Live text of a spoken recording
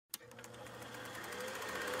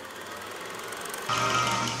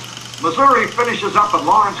Missouri finishes up at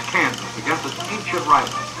Lawrence, Kansas against its ancient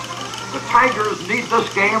rival. The Tigers need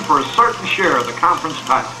this game for a certain share of the conference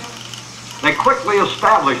title. They quickly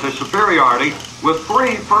establish their superiority with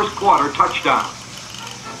 3 first-quarter touchdowns.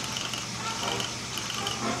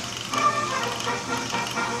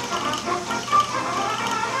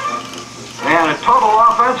 They had a total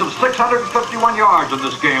offense of 651 yards in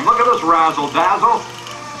this game. Look at this razzle-dazzle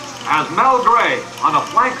as Mel Gray on a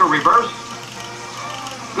flanker reverse.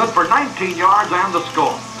 Good for 19 yards and the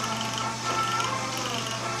score.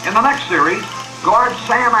 In the next series, guard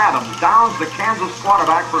Sam Adams downs the Kansas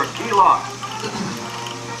quarterback for a key loss.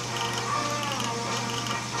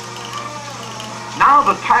 Now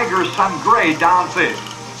the Tigers send Gray downfield.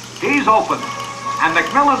 He's open, and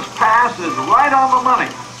McMillan's pass is right on the money.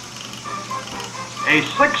 A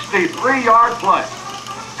 63-yard play,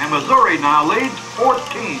 and Missouri now leads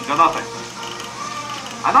 14-0.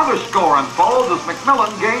 Another score unfolds as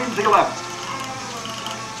McMillan gains 11.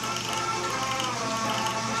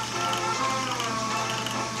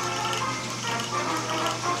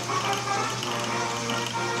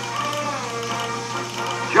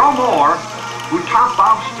 Joe Moore, who topped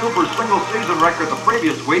Bob Stuber's single-season record the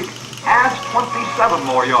previous week, adds 27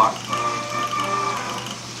 more yards.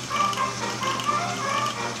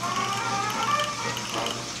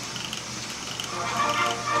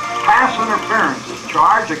 Pass interference is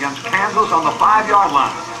charged against Kansas on the 5-yard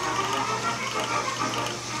line.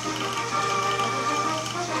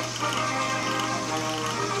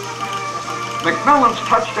 McMillan's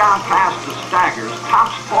touchdown pass to Staggers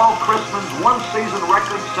tops Paul Chrisman's one-season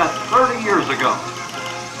record set 30 years ago.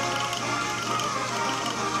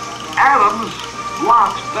 Adams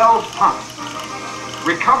blocks Bell's punt,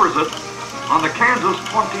 recovers it on the Kansas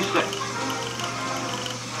 26.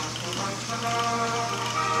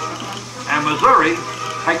 And Missouri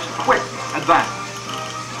takes quick advantage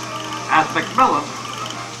as McMillan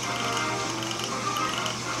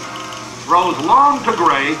throws long to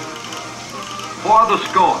Gray for the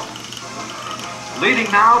score, leading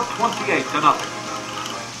now 28-0.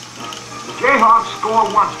 The Jayhawks score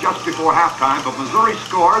once just before halftime, but Missouri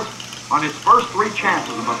scores on its first 3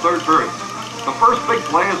 chances in the third period. The first big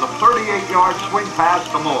play is a 38-yard swing pass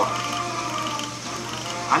to Moore.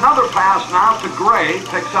 Another pass now to Gray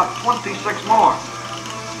picks up 26 more.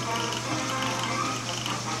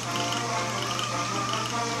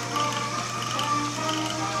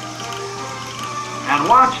 And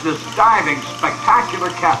watch this diving, spectacular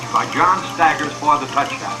catch by John Staggers for the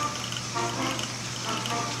touchdown.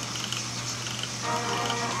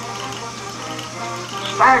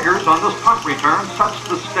 Staggers on this punt return sets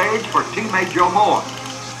the stage for teammate Joe Moore.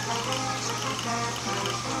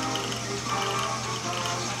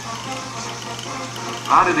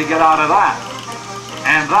 How did he get out of that?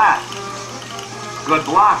 And that. Good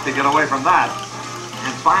block to get away from that.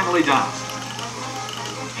 And finally done.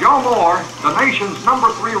 Joe Moore, the nation's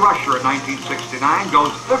 #3 rusher in 1969,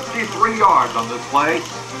 goes 53 yards on this play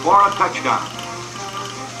for a touchdown.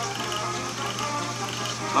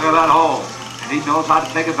 Look at that hole. And he knows how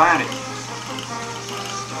to take advantage.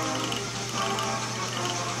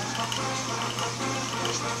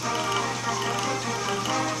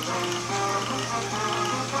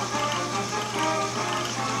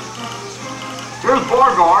 Here's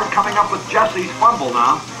Borgard coming up with Jesse's fumble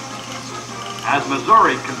now, as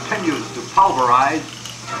Missouri continues to pulverize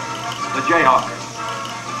the Jayhawks.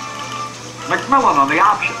 McMillan on the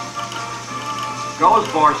option goes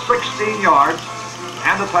for 16 yards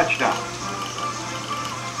and a touchdown.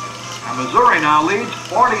 And Missouri now leads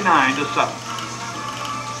 49-7.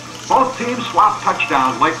 Both teams swap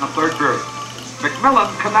touchdowns late in the third period. McMillan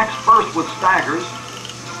connects first with Staggers,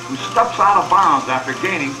 who steps out of bounds after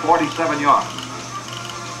gaining 47 yards.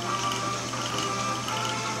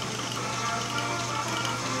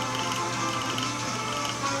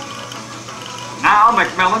 Now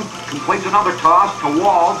McMillan completes another toss to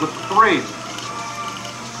Walls at the 3.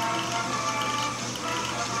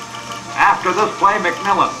 After this play,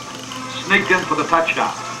 McMillan sneaked in for the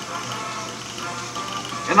touchdown.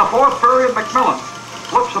 In the fourth period, McMillan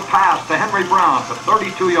flips a pass to Henry Brown for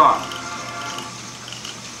 32 yards.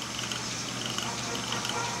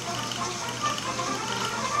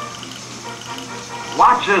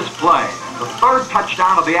 Watch this play. The third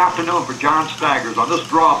touchdown of the afternoon for John Staggers on this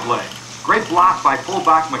draw play. Great block by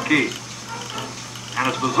fullback McKee. And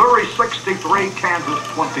it's Missouri 63, Kansas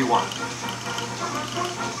 21.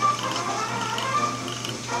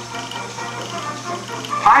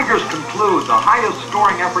 Tigers conclude the highest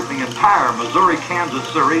scoring effort in the entire Missouri-Kansas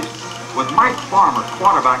series with Mike Farmer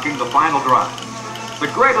quarterbacking the final drive. The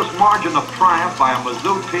greatest margin of triumph by a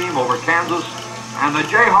Mizzou team over Kansas and the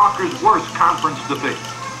Jayhawkers' worst conference defeat.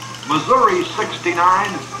 Missouri 69,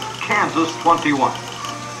 Kansas 21.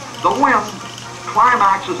 The win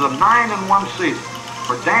climaxes a 9-1 season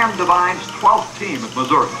for Dan Devine's 12th team at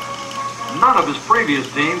Missouri. None of his previous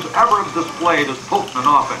teams ever have displayed as potent an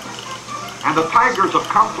offense. And the Tigers have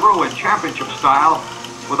come through in championship style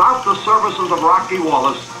without the services of Rocky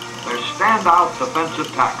Wallace, their standout defensive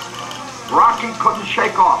tackle. Rocky couldn't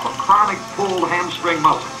shake off a chronic pulled hamstring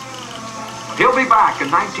muscle. He'll be back in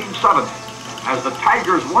 1970 as the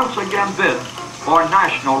Tigers once again bid for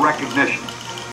national recognition.